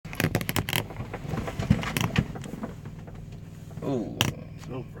Ooh.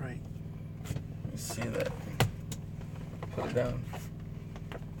 So bright. Let's see that. Put it down.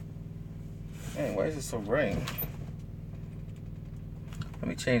 Man, why is it so bright? Let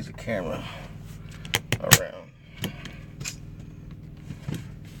me change the camera around.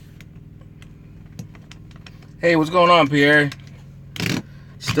 Hey, what's going on, Pierre?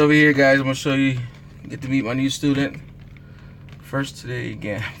 Still over here, guys. I'm gonna show you. Get to meet my new student. First today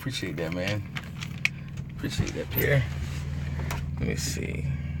again. Appreciate that, man. Appreciate that, Pierre. Let me see.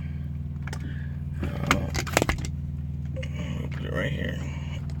 Put it right here.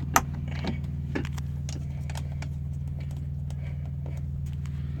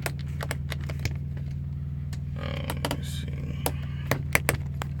 Let me see.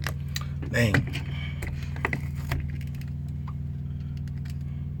 Dang.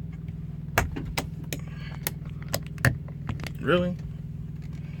 Really?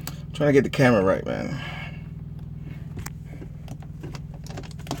 I'm trying to get the camera right, man.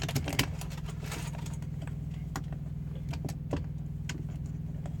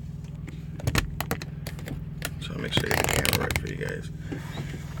 Trying to make sure I get the camera right for you guys.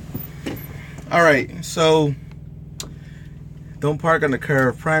 All right, so don't park on the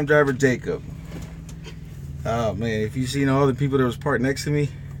curve. Prime driver Jacob. Oh man, if you seen all the people that was parked next to me.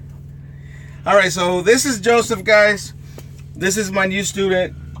 All right, so this is Joseph, guys. This is my new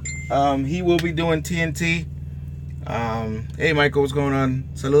student. He will be doing TNT. Hey, Michael, what's going on?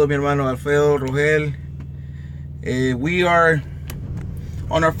 Saludos, mi hermano Alfredo, Rogel. We are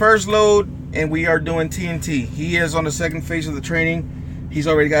on our first load, and we are doing TNT. He is on the second phase of the training. He's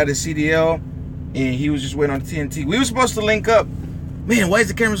already got his CDL, and he was just waiting on the TNT. We were supposed to link up. Man, why is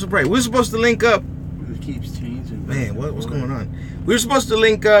the camera so bright? We were supposed to link up. It keeps changing. Man, what's going on? We were supposed to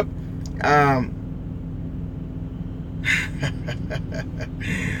link up.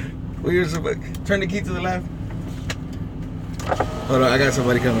 We were supposed turn the key to the left. Hold on, I got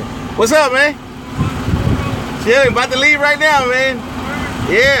somebody coming. What's up, man? Chilling, about to leave right now, man.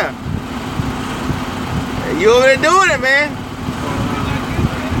 Yeah. You over there doing it, man?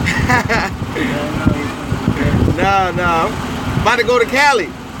 No. I'm about to go to Cali.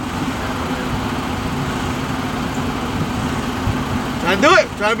 Trying to do it.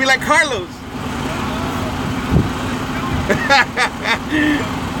 Trying to be like Carlos.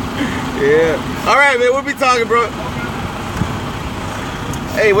 Yeah. All right, man. We'll be talking, bro.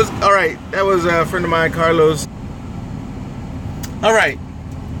 Hey, all right? That was a friend of mine, Carlos. All right.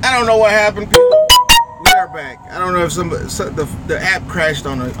 I don't know what happened, people. We are back. I don't know if the app crashed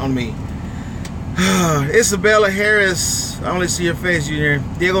on me. Isabella Harris. I only see your face, Junior.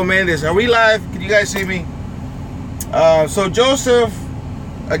 Diego Mendez. Are we live? Can you guys see me? So Joseph.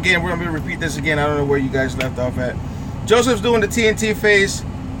 Again, we're gonna repeat this again. I don't know where you guys left off at. Joseph's doing the TNT phase.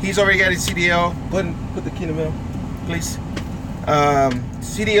 He's already got his CDL. Put the key in the middle, please.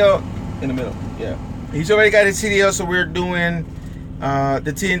 CDL in the middle. Yeah. He's already got his CDL, so we're doing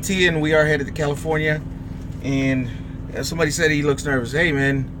the TNT, and we are headed to California. And somebody said he looks nervous. Hey,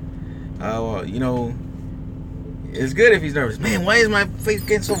 man. You know, it's good if he's nervous. Man, why is my face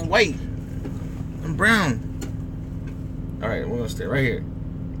getting so white? I'm brown. All right, we're gonna stay right here.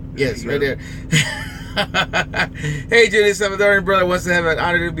 Yes, right there. Hey, Julius Salvadorian brother wants to have an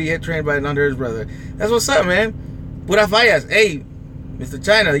honor to be head trained by an Honduras brother. That's what's up, man. Pura fallas. Hey, Mr.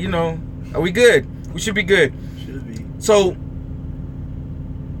 China, you know, are we good? We should be good. Should be. So,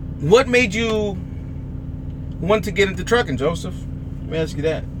 what made you want to get into trucking, Joseph? Let me ask you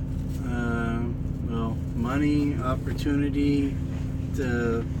that. Well, money, opportunity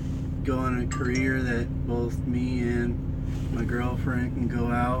to go on a career that both me and my girlfriend can go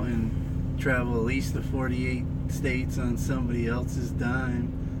out and travel at least the 48 states on somebody else's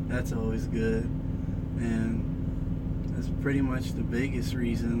dime. That's always good. And that's pretty much the biggest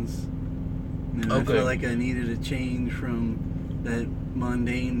reasons. You know, Okay. I felt like I needed a change from that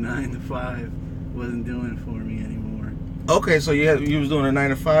mundane 9 to 5. Wasn't doing it for me anymore. Okay, so you was doing a 9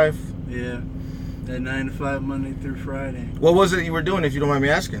 to 5? Yeah. That 9 to 5 Monday through Friday. What was it you were doing, if you don't mind me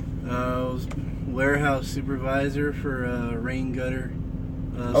asking? I was warehouse supervisor for a rain gutter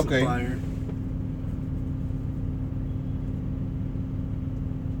Okay. supplier.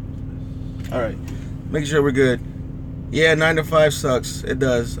 All right, making sure we're good. Yeah, 9 to 5 sucks. It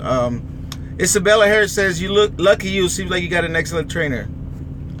does. Isabella Harris says, you look lucky. You seems like you got an excellent trainer.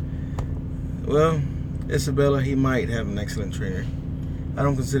 Well, Isabella, he might have an excellent trainer. I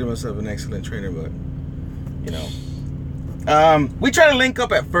don't consider myself an excellent trainer, but you know, we tried to link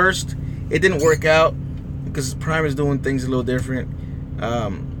up at first. It didn't work out because Prime is doing things a little different.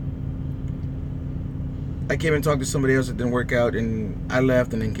 I came and talked to somebody else that didn't work out, and I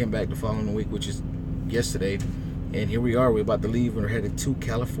left and then came back the following week, which is yesterday. And here we are. We're about to leave. We're headed to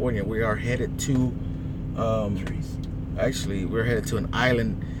California. We are headed to, actually, we're headed to an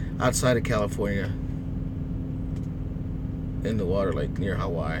island outside of California, in the water, like near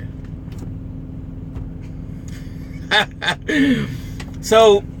Hawaii.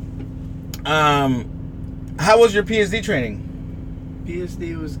 So, how was your PSD training?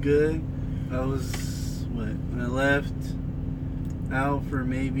 PSD was good. I was, when I left out for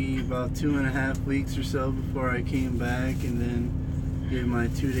maybe about 2.5 weeks or so before I came back, and then did my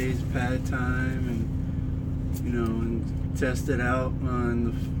 2 days pad time, and and tested out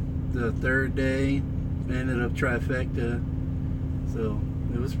on the third day. Ended up trifecta, so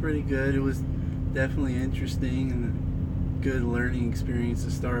it was pretty good. It was definitely interesting and a good learning experience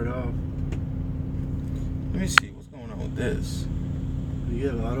to start off. Let me see what's going on with this. Do you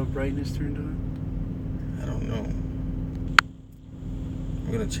have auto brightness turned on? I don't know.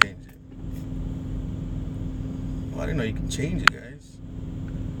 I'm gonna change it. Well, I didn't know you can change it, guys.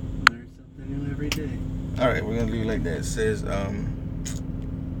 Learn something new every day. All right, we're gonna leave it like that. It says, how do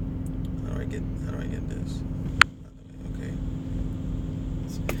I get this? Okay.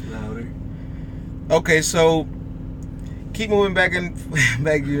 Speak louder. Okay, so keep moving back and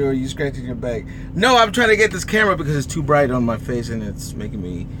back. You scratching your back. No, I'm trying to get this camera because it's too bright on my face and it's making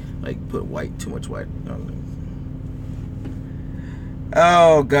me like put too much white on it.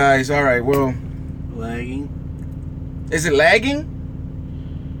 Oh, guys. All right. Well, Lagging. Is it lagging?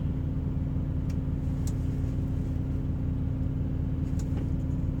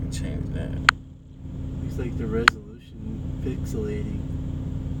 Let me change that. Looks like the resolution pixelating.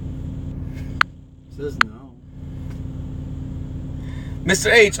 It says no.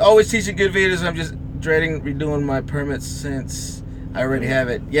 Mr. H, always teaching good videos. I'm just dreading redoing my permits since I already have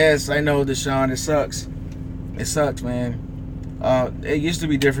it. Yes, I know, Deshaun. It sucks. It sucks, man. It used to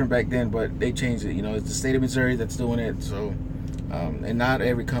be different back then, but they changed it. It's the state of Missouri that's doing it. So, and not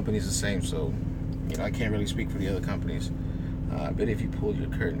every company is the same. So, I can't really speak for the other companies. But if you pulled your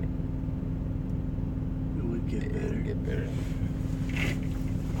curtain, It would get better. it would get better.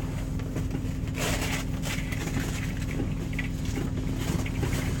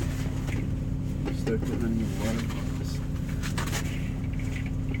 Start putting in your water bottles.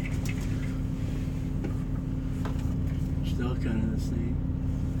 Still kind of the same.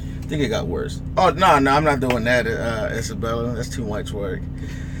 I think it got worse. Oh, no, I'm not doing that, Isabella. That's too much work.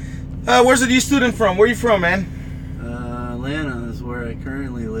 Where's the new student from? Where you from, man? Atlanta is where I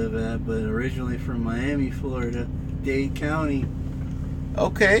currently live at, but originally from Miami, Florida, Dade County.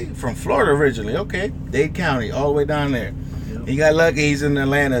 Okay, from Florida originally. Okay, Dade County, all the way down there. Yep. He got lucky. He's in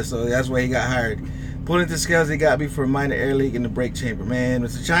Atlanta, so that's where he got hired. Pulling the scales he got me for a minor air leak in the brake chamber, man.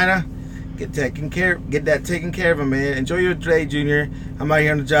 Mr. China, get that taken care of him, man. Enjoy your day, Junior. I'm out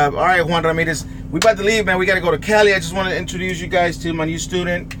here on the job. All right, Juan Ramirez, we about to leave, man. We got to go to Cali. I just want to introduce you guys to my new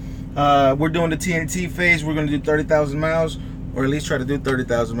student. We're doing the TNT phase. We're going to do 30,000 miles, or at least try to do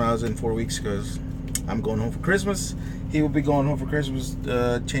 30,000 miles in 4 weeks, because I'm going home for Christmas. He will be going home for Christmas,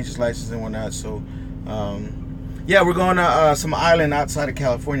 change his license and whatnot. So, yeah, we're going to some island outside of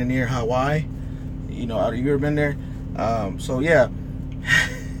California near Hawaii. You ever been there? So, yeah.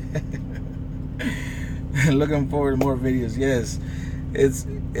 Looking forward to more videos. Yes.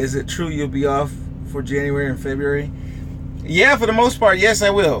 Is it true you'll be off for January and February? Yeah, for the most part, yes,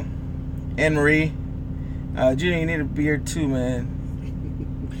 I will. Anne Marie, Junior, you need a beard too,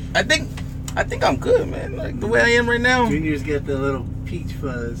 man. I think I'm good, man. Like the way I am right now. Junior's got the little peach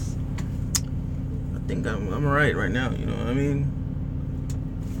fuzz. I think I'm alright right now. You know what I mean?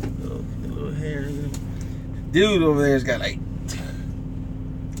 Little hair. Dude over there's got like,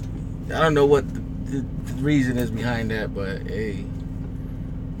 I don't know what the reason is behind that, but hey.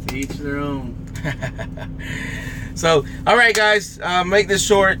 To each their own. So, all right, guys, make this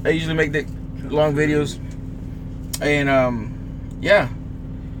short. I usually make the long videos, and yeah,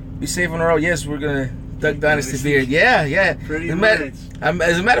 be safe on the road. Yes, we're gonna Duck Dynasty beard. Yeah. Pretty much.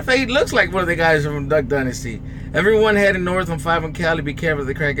 As a matter of fact, he looks like one of the guys from Duck Dynasty. Everyone heading north on 5 on Cali, be careful.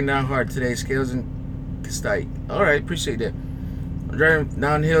 They're cracking down hard today. Scales and Castite. All right, appreciate that. I'm driving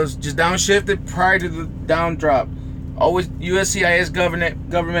down hills, just downshifted prior to the down drop. Always USCIS government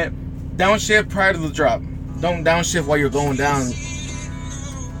downshift prior to the drop. Don't downshift while you're going down.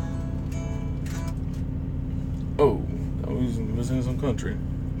 Oh, I was in some country.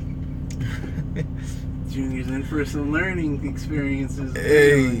 Junior's in for some learning experiences.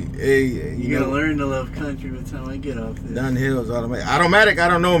 Hey, you gotta learn to love country by the time I get off this. Down hills, automatic, I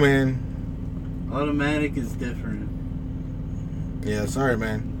don't know, man. Automatic is different. Yeah, sorry,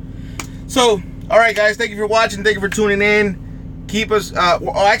 man. So, all right, guys, thank you for watching. Thank you for tuning in. Keep us.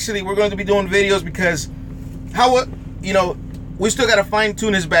 Actually, we're going to be doing videos because how, you know, we still got to fine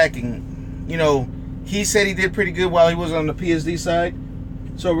tune his backing. You know, he said he did pretty good while he was on the PSD side.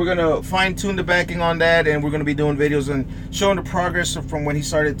 So we're going to fine tune the backing on that, and we're going to be doing videos and showing the progress from when he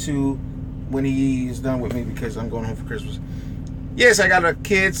started to when he's done with me, because I'm going home for Christmas. Yes, I got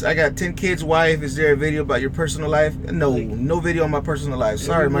kids. I got 10 kids. Wife, is there a video about your personal life? No, no video on my personal life.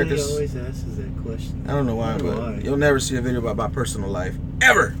 Sorry, Marcus. Always asks that question. I don't know why, but you'll never see a video about my personal life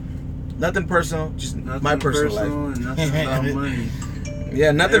ever. Nothing personal, just nothing my personal life. And nothing about money.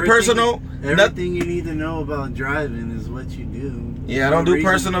 Yeah, nothing personal. Everything you need to know about driving is what you do. Yeah, I don't do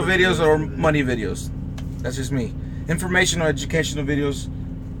personal videos or money videos. That's just me. Informational, educational videos.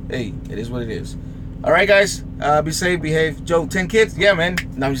 Hey, it is what it is. All right, guys. Be safe, behave. Joe, 10 kids? Yeah, man.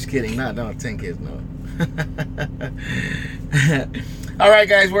 No, I'm just kidding. No, 10 kids. No. All right,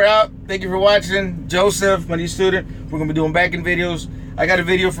 guys. We're out. Thank you for watching. Joseph, my new student. We're going to be doing backing videos. I got a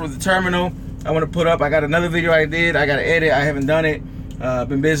video for the terminal I want to put up. I got another video I did. I got to edit. I haven't done it. I've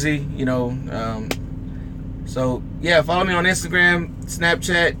been busy, you know. So, yeah, follow me on Instagram,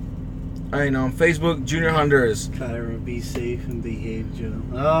 Snapchat, on Facebook, Junior Honduras. Kyra, be safe and behave, Joe.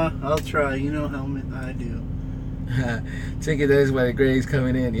 I'll try. You know how I do. Tinker, that's why the grades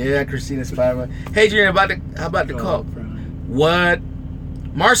coming in. Yeah, Christina Spider. Hey, Junior, how about the call? What?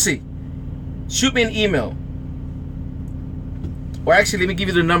 Marcy, shoot me an email. Or actually, let me give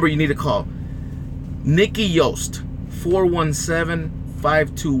you the number you need to call. Nikki Yost,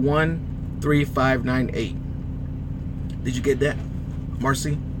 417-521-3598. Did you get that,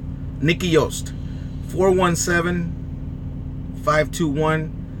 Marcy? Nikki Yost,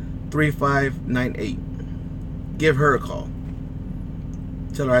 417-521-3598. Give her a call.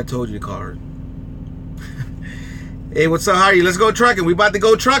 Tell her I told you to call her. Hey, what's up? How are you? Let's go trucking. We about to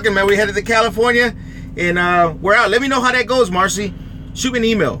go trucking, man. We headed to California, and we're out. Let me know how that goes, Marcy. Shoot me an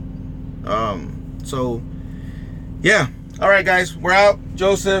email. So, yeah. All right, guys. We're out.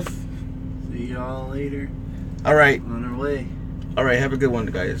 Joseph. See y'all later. All right. On our way. All right. Have a good one,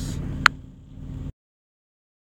 guys.